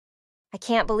I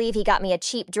can't believe he got me a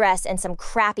cheap dress and some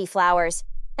crappy flowers.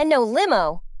 And no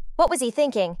limo. What was he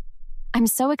thinking? I'm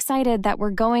so excited that we're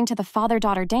going to the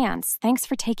father-daughter dance. Thanks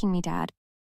for taking me, Dad.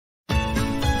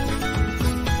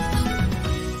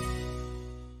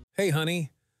 Hey,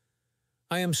 honey.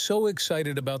 I am so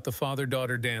excited about the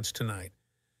father-daughter dance tonight.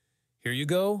 Here you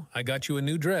go. I got you a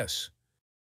new dress.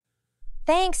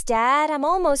 Thanks, Dad. I'm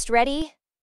almost ready.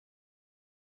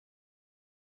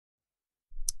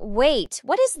 Wait,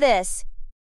 what is this?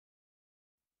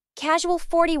 Casual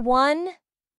 41?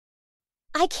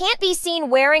 I can't be seen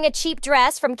wearing a cheap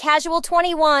dress from Casual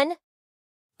 21.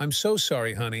 I'm so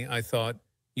sorry, honey. I thought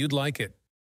you'd like it.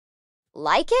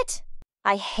 Like it?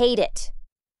 I hate it.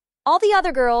 All the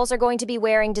other girls are going to be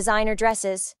wearing designer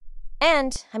dresses,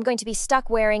 and I'm going to be stuck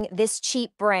wearing this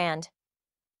cheap brand.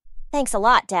 Thanks a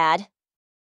lot, Dad.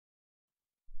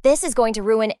 This is going to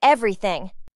ruin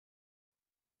everything.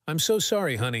 I'm so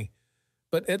sorry, honey.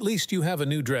 But at least you have a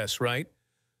new dress, right?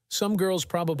 Some girls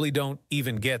probably don't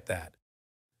even get that.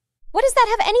 What does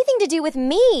that have anything to do with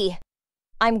me?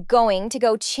 I'm going to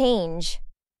go change.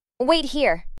 Wait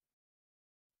here.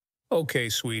 Okay,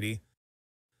 sweetie.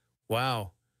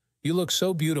 Wow, you look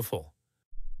so beautiful.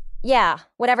 Yeah,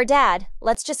 whatever, Dad.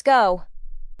 Let's just go.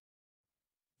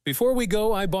 Before we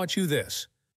go, I bought you this.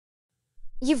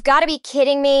 You've got to be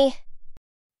kidding me.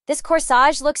 This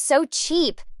corsage looks so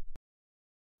cheap.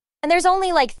 And there's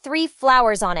only like 3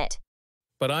 flowers on it.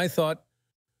 But I thought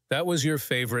that was your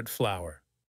favorite flower.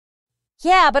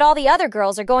 Yeah, but all the other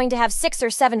girls are going to have 6 or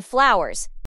 7 flowers.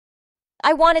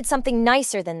 I wanted something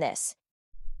nicer than this.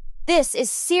 This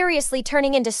is seriously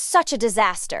turning into such a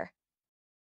disaster.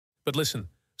 But listen,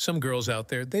 some girls out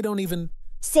there, they don't even...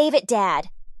 Save it, Dad.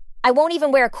 I won't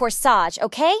even wear a corsage,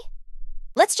 okay?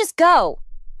 Let's just go.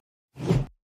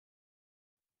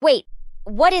 Wait,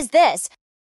 what is this?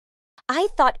 I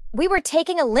thought we were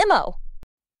taking a limo.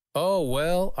 Oh,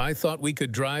 well, I thought we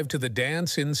could drive to the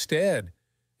dance instead.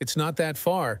 It's not that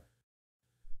far.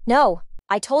 No,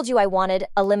 I told you I wanted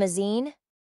a limousine.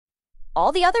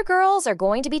 All the other girls are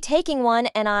going to be taking one,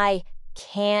 and I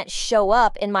can't show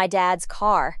up in my dad's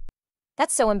car.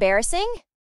 That's so embarrassing.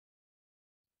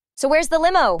 So where's the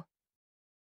limo?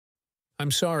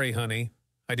 I'm sorry, honey.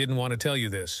 I didn't want to tell you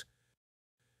this.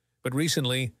 But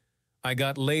recently, I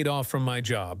got laid off from my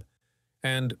job,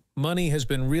 and money has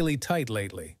been really tight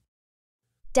lately.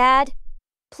 Dad,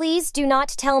 please do not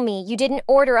tell me you didn't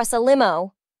order us a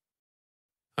limo.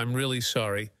 I'm really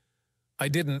sorry. I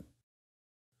didn't.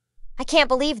 I can't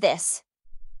believe this.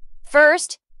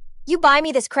 First, you buy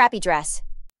me this crappy dress.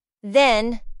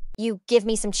 Then, you give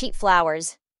me some cheap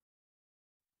flowers.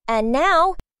 And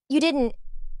now, you didn't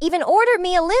even order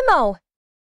me a limo.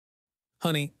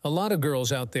 Honey, a lot of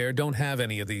girls out there don't have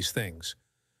any of these things.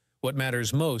 What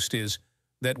matters most is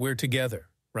that we're together,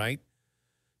 right?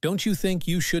 Don't you think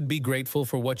you should be grateful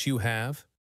for what you have?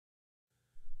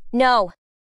 No.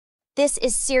 This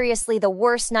is seriously the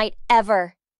worst night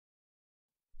ever.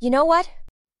 You know what?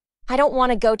 I don't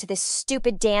want to go to this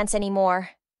stupid dance anymore.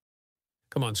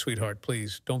 Come on, sweetheart,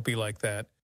 please, don't be like that.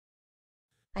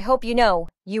 I hope you know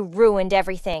you ruined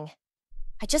everything.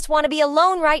 I just want to be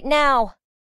alone right now.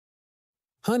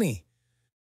 Honey.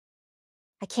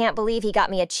 I can't believe he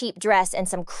got me a cheap dress and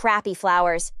some crappy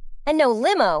flowers. And no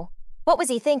limo. What was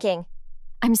he thinking?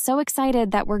 I'm so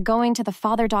excited that we're going to the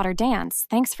father-daughter dance.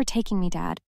 Thanks for taking me,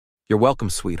 Dad. You're welcome,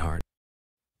 sweetheart.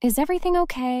 Is everything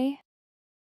okay?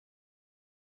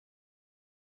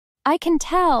 I can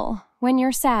tell when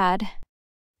you're sad.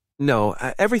 No,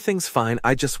 everything's fine.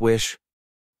 I just wish...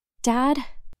 Dad,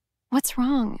 what's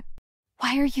wrong?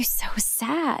 Why are you so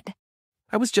sad?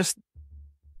 I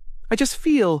just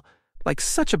feel like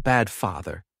such a bad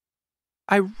father.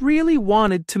 I really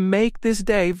wanted to make this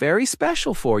day very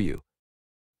special for you.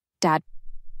 Dad,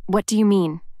 what do you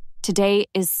mean? Today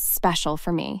is special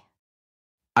for me.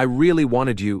 I really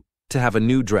wanted you to have a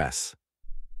new dress.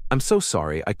 I'm so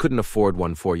sorry I couldn't afford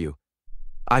one for you.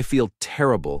 I feel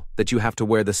terrible that you have to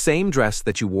wear the same dress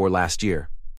that you wore last year.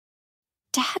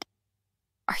 Dad,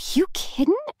 are you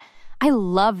kidding? I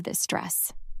love this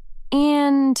dress.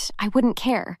 And I wouldn't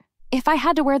care if I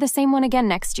had to wear the same one again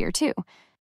next year, too.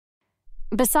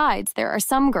 Besides, there are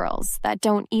some girls that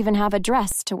don't even have a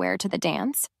dress to wear to the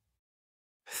dance.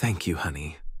 Thank you,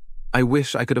 honey. I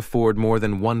wish I could afford more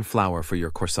than 1 flower for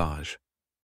your corsage.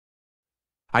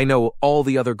 I know all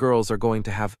the other girls are going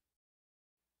to have...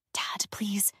 Dad,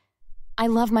 please. I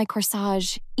love my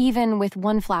corsage, even with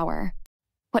 1 flower.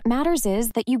 What matters is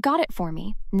that you got it for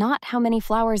me, not how many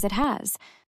flowers it has.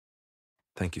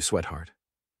 Thank you, sweetheart.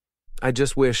 I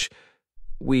just wish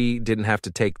we didn't have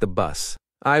to take the bus.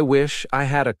 I wish I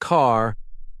had a car.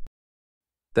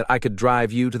 that I could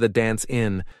drive you to the dance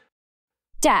in.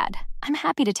 Dad, I'm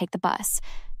happy to take the bus.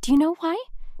 Do you know why?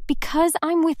 Because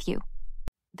I'm with you.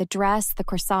 The dress, the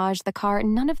corsage, the car,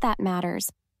 none of that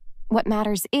matters. What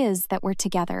matters is that we're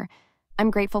together.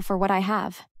 I'm grateful for what I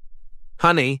have.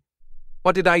 Honey,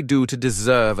 what did I do to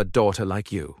deserve a daughter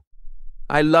like you?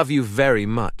 I love you very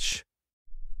much.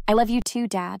 I love you too,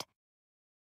 Dad.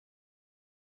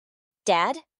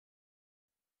 Dad?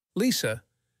 Lisa,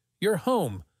 you're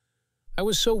home. I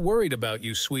was so worried about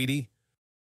you, sweetie.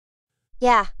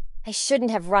 Yeah, I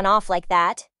shouldn't have run off like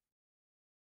that.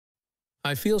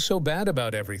 I feel so bad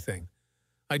about everything.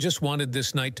 I just wanted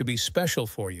this night to be special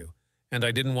for you, and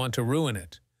I didn't want to ruin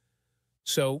it.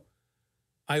 So,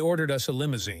 I ordered us a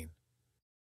limousine.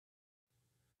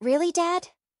 Really, Dad?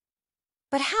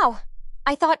 But how?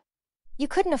 I thought you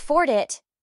couldn't afford it.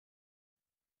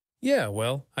 Yeah,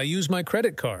 well, I use my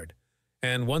credit card.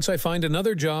 And once I find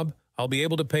another job, I'll be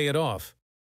able to pay it off.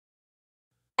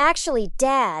 Actually,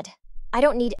 Dad, I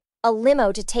don't need a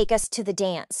limo to take us to the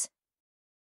dance.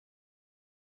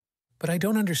 But I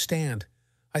don't understand.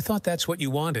 I thought that's what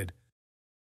you wanted.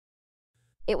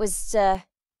 It was,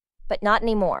 but not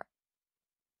anymore.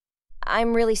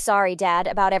 I'm really sorry, Dad,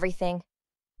 about everything.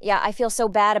 Yeah, I feel so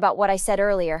bad about what I said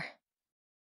earlier.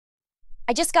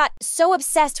 I just got so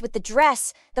obsessed with the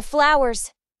dress, the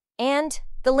flowers, and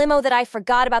the limo that I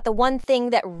forgot about the one thing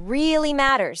that really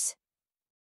matters.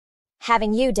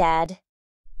 Having you, Dad.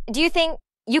 Do you think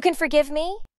you can forgive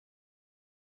me?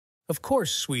 Of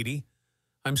course, sweetie.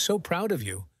 I'm so proud of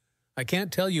you. I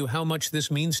can't tell you how much this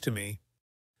means to me.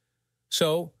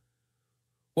 So,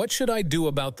 what should I do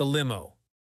about the limo?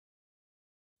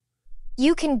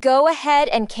 You can go ahead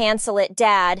and cancel it,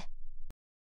 Dad.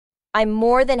 I'm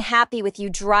more than happy with you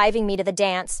driving me to the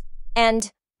dance,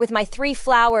 and with my 3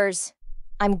 flowers,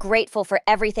 I'm grateful for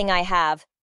everything I have.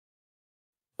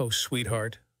 Oh,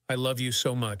 sweetheart, I love you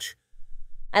so much.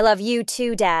 I love you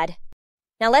too, Dad.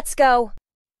 Now let's go.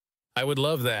 I would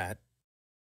love that.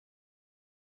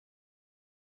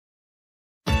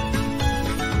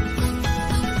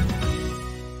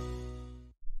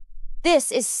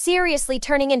 This is seriously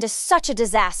turning into such a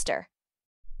disaster.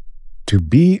 To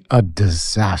be a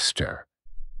disaster.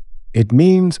 It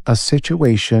means a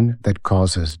situation that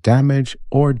causes damage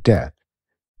or death.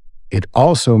 It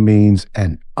also means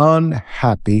an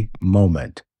unhappy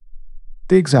moment.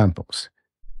 The examples.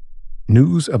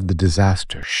 News of the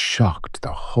disaster shocked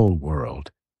the whole world.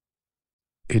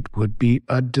 It would be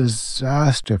a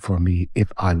disaster for me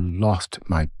if I lost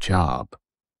my job.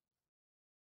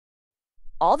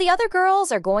 All the other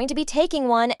girls are going to be taking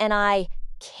one, and I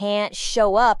can't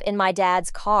show up in my dad's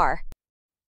car.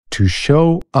 To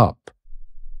show up.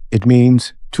 It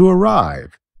means to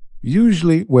arrive,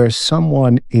 usually where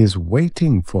someone is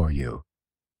waiting for you.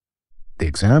 The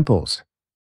examples.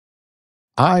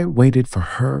 I waited for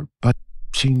her, but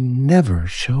she never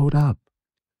showed up.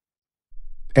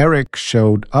 Eric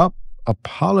showed up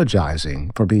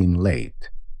apologizing for being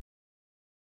late.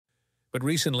 But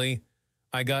recently,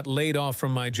 I got laid off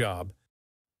from my job.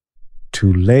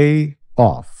 To lay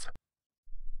off.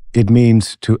 It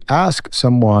means to ask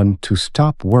someone to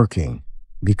stop working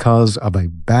because of a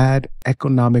bad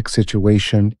economic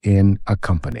situation in a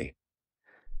company.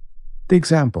 The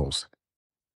examples.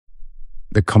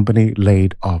 The company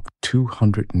laid off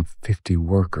 250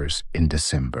 workers in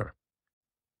December.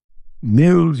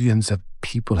 Millions of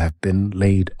people have been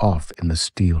laid off in the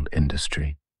steel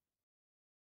industry.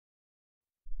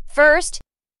 First,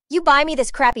 you buy me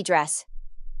this crappy dress.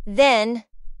 Then,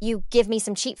 you give me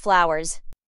some cheap flowers.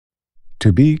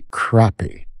 To be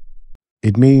crappy.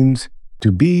 It means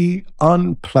to be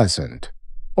unpleasant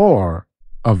or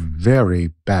of very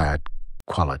bad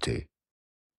quality.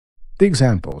 The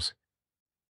examples.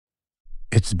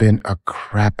 It's been a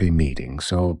crappy meeting,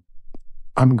 so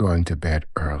I'm going to bed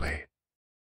early.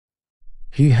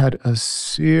 He had a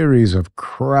series of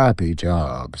crappy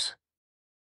jobs.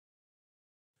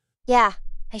 Yeah,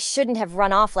 I shouldn't have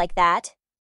run off like that.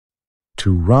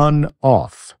 To run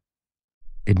off.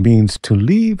 It means to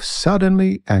leave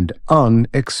suddenly and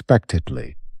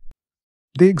unexpectedly.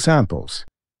 The examples.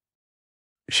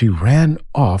 She ran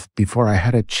off before I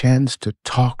had a chance to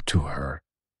talk to her.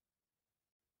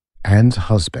 Anne's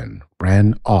husband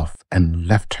ran off and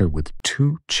left her with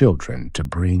 2 children to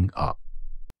bring up.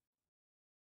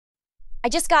 I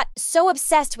just got so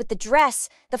obsessed with the dress,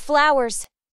 the flowers.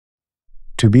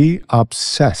 To be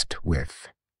obsessed with.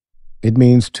 It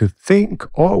means to think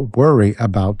or worry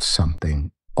about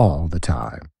something all the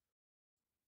time.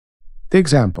 The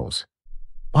examples.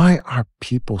 Why are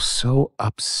people so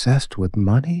obsessed with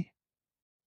money?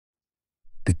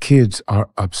 The kids are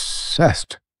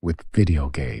obsessed with video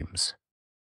games.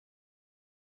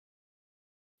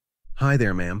 Hi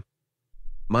there, ma'am.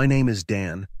 My name is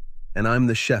Dan, and I'm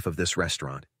the chef of this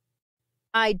restaurant.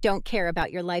 I don't care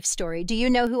about your life story. Do you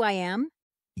know who I am?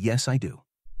 Yes, I do.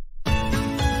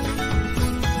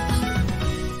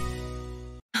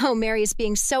 Oh, Mary's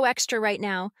being so extra right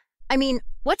now. I mean,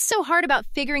 what's so hard about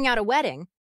figuring out a wedding?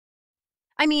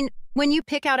 I mean, when you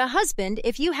pick out a husband,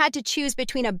 if you had to choose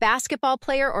between a basketball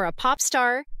player or a pop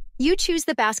star, you choose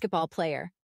the basketball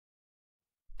player.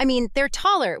 I mean, they're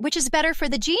taller, which is better for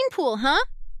the gene pool, huh?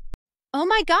 Oh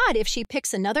my God, if she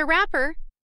picks another rapper.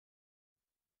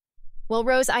 Well,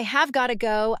 Rose, I have got to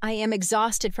go. I am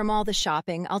exhausted from all the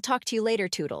shopping. I'll talk to you later,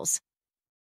 Toodles.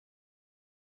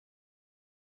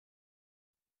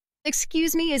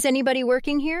 Excuse me, is anybody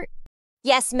working here?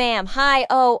 Yes, ma'am. Hi.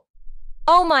 Oh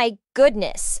my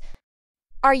goodness.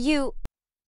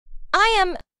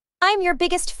 I'm your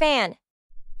biggest fan.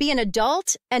 Be an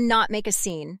adult and not make a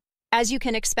scene. As you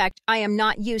can expect, I am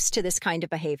not used to this kind of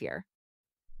behavior.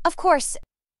 Of course.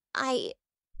 I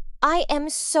am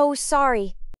so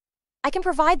sorry. I can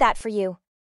provide that for you.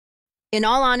 In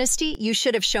all honesty, you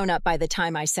should have shown up by the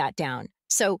time I sat down.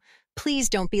 So please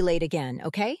don't be late again,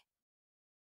 okay?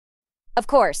 Of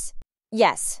course.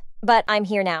 Yes, but I'm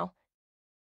here now.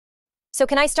 So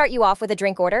can I start you off with a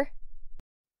drink order?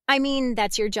 I mean,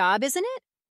 that's your job, isn't it?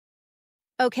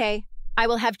 Okay, I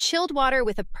will have chilled water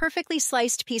with a perfectly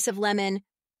sliced piece of lemon.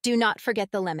 Do not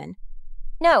forget the lemon.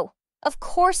 No, of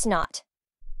course not.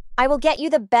 I will get you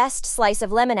the best slice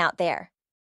of lemon out there.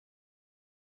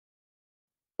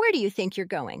 Where do you think you're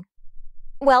going?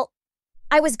 Well,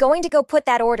 I was going to go put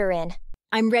that order in.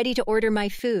 I'm ready to order my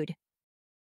food.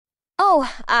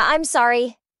 Oh, I'm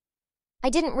sorry. I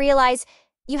didn't realize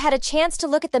you had a chance to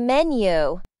look at the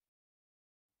menu.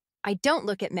 I don't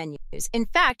look at menus. In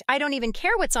fact, I don't even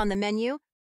care what's on the menu.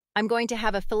 I'm going to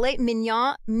have a filet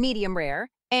mignon medium rare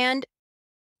and...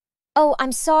 Oh,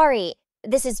 I'm sorry.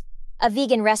 This is a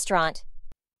vegan restaurant.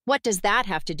 What does that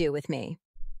have to do with me?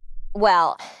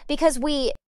 Well, because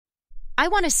I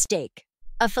want a steak,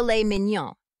 a filet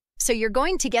mignon. So you're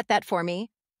going to get that for me,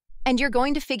 and you're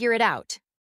going to figure it out.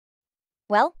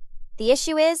 Well, the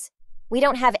issue is, we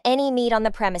don't have any meat on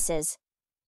the premises.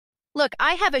 Look,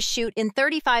 I have a shoot in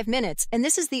 35 minutes, and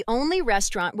this is the only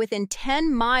restaurant within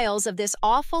 10 miles of this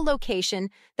awful location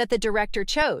that the director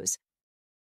chose.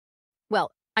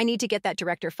 Well, I need to get that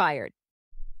director fired.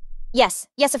 Yes,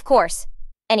 of course.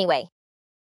 Anyway.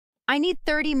 I need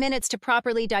 30 minutes to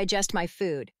properly digest my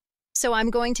food, so I'm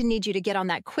going to need you to get on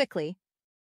that quickly.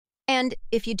 And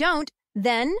if you don't,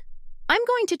 then I'm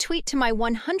going to tweet to my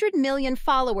 100 million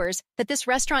followers that this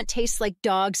restaurant tastes like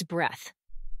dog's breath.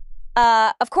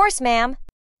 Of course, ma'am.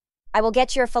 I will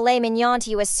get your filet mignon to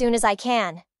you as soon as I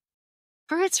can.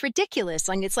 For it's ridiculous,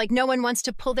 and it's like no one wants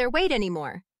to pull their weight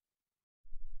anymore.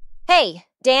 Hey,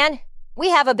 Dan, we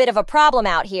have a bit of a problem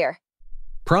out here.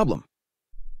 Problem?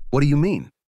 What do you mean?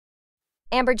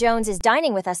 Amber Jones is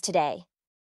dining with us today.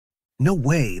 No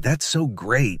way, that's so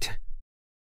great.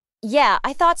 Yeah,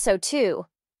 I thought so too.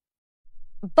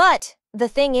 But the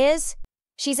thing is,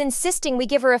 she's insisting we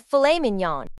give her a filet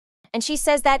mignon. And she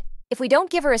says that if we don't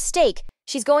give her a steak,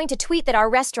 she's going to tweet that our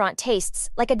restaurant tastes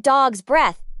like a dog's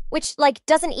breath, which,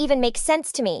 doesn't even make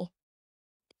sense to me.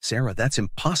 Sarah, that's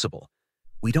impossible.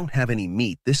 We don't have any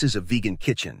meat. This is a vegan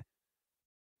kitchen.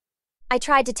 I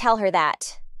tried to tell her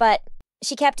that, but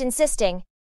she kept insisting.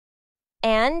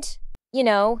 And,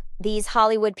 these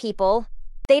Hollywood people,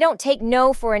 they don't take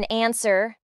no for an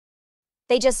answer.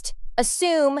 They just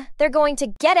assume they're going to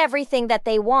get everything that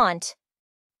they want.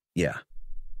 Yeah.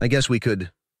 I guess we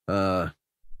could,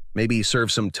 maybe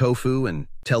serve some tofu and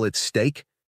tell it's steak?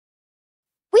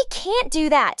 We can't do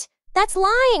that. That's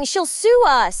lying. She'll sue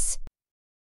us.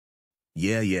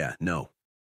 Yeah, no.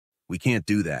 We can't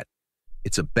do that.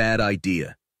 It's a bad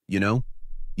idea, you know?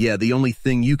 Yeah, the only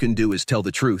thing you can do is tell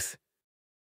the truth.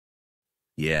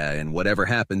 Yeah, and whatever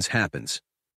happens, happens.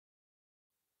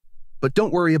 But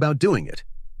don't worry about doing it.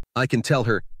 I can tell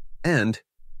her, and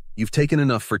you've taken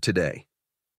enough for today.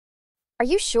 Are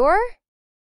you sure?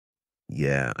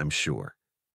 Yeah, I'm sure.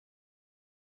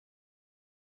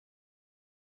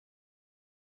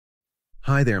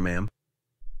 Hi there, ma'am.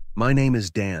 My name is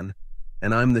Dan,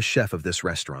 and I'm the chef of this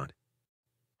restaurant.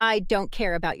 I don't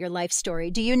care about your life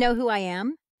story. Do you know who I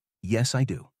am? Yes, I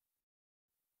do.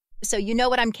 So you know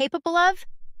what I'm capable of?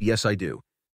 Yes, I do.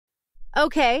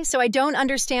 Okay, so I don't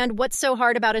understand what's so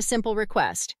hard about a simple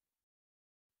request.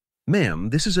 Ma'am,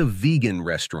 this is a vegan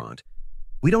restaurant.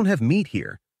 We don't have meat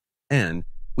here, and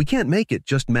we can't make it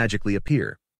just magically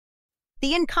appear.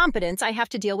 The incompetence I have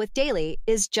to deal with daily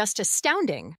is just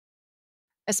astounding.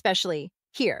 Especially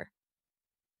Here.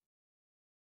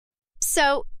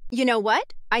 So, you know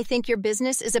what? I think your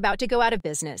business is about to go out of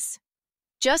business.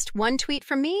 Just one tweet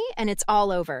from me and it's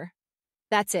all over.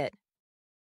 That's it.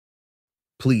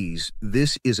 Please,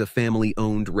 this is a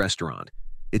family-owned restaurant.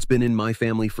 It's been in my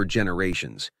family for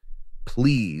generations.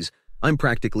 Please, I'm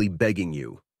practically begging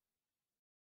you.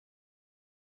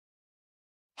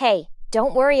 Hey,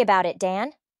 don't worry about it,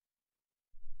 Dan.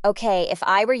 Okay, if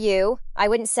I were you, I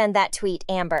wouldn't send that tweet,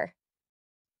 Amber.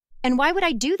 And why would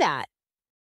I do that?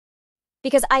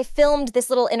 Because I filmed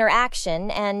this little interaction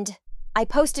and I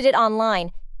posted it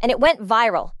online and it went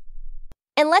viral.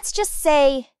 And let's just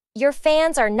say your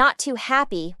fans are not too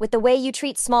happy with the way you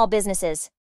treat small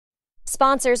businesses.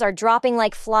 Sponsors are dropping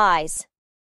like flies.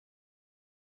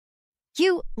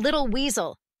 You little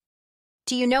weasel.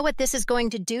 Do you know what this is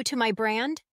going to do to my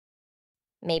brand?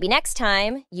 Maybe next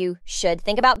time you should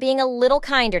think about being a little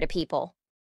kinder to people.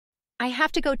 I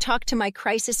have to go talk to my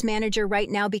crisis manager right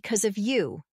now because of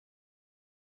you.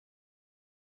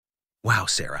 Wow,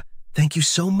 Sarah, thank you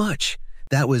so much.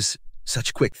 That was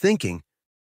such quick thinking.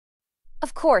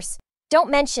 Of course,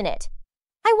 don't mention it.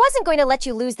 I wasn't going to let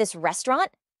you lose this restaurant.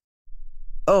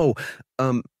 Oh,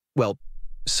 well,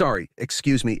 sorry,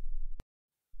 excuse me.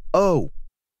 Oh,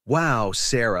 wow,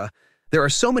 Sarah, there are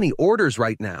so many orders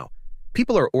right now.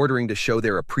 People are ordering to show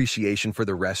their appreciation for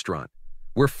the restaurant.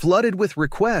 We're flooded with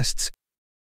requests.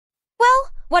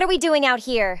 Well, what are we doing out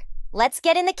here? Let's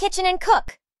get in the kitchen and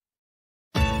cook.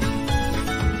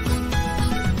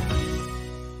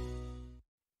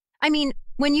 I mean,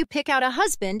 when you pick out a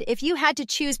husband, if you had to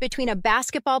choose between a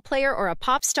basketball player or a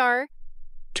pop star.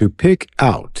 To pick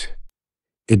out.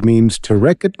 It means to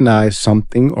recognize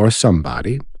something or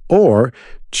somebody, or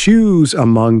choose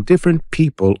among different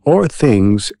people or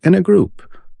things in a group.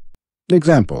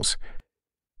 Examples.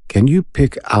 Can you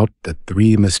pick out the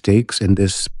 3 mistakes in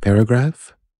this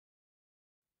paragraph?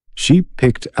 She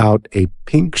picked out a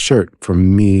pink shirt for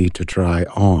me to try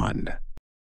on.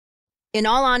 In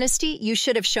all honesty, you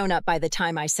should have shown up by the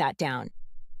time I sat down.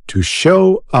 To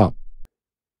show up.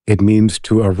 It means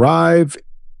to arrive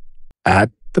at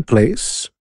the place.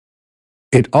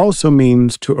 It also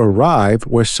means to arrive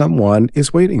where someone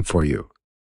is waiting for you.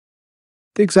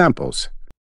 The examples.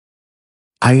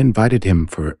 I invited him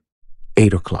for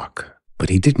 8 o'clock, but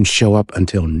he didn't show up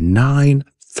until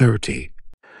 9:30.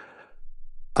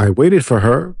 I waited for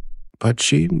her, but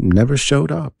she never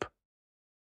showed up.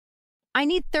 I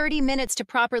need 30 minutes to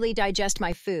properly digest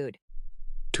my food.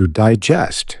 To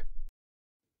digest.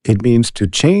 It means to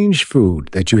change food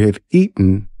that you have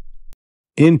eaten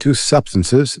into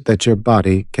substances that your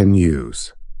body can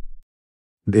use.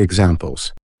 The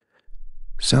examples.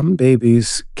 Some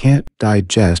babies can't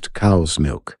digest cow's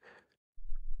milk.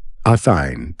 I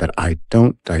find that I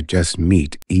don't digest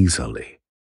meat easily.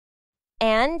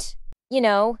 And,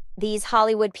 these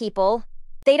Hollywood people,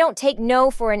 they don't take no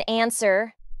for an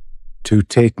answer. To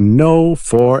take no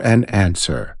for an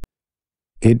answer.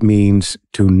 It means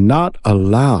to not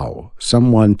allow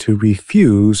someone to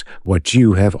refuse what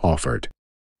you have offered.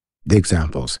 The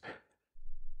examples.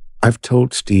 I've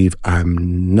told Steve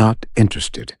I'm not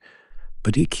interested,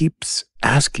 but he keeps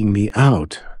asking me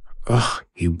out. Ugh,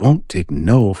 he won't take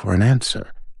no for an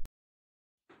answer.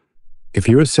 If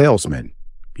you're a salesman,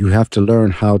 you have to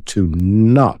learn how to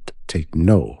not take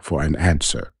no for an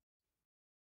answer.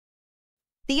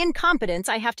 The incompetence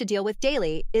I have to deal with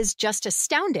daily is just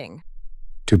astounding.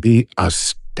 To be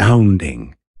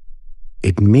astounding.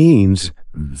 It means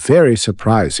very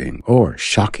surprising or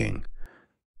shocking.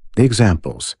 The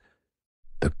examples.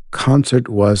 The concert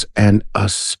was an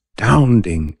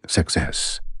astounding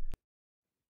success.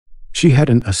 She had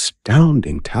an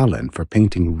astounding talent for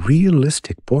painting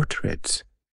realistic portraits.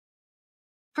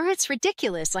 Or it's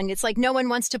ridiculous, and it's like no one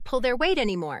wants to pull their weight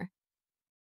anymore.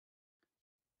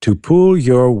 To pull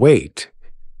your weight.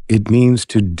 It means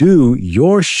to do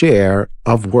your share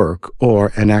of work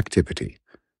or an activity.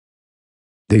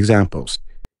 The examples.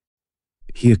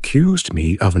 He accused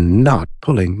me of not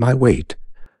pulling my weight.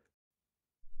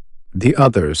 The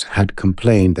others had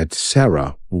complained that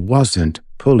Sarah wasn't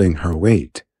pulling her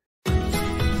weight.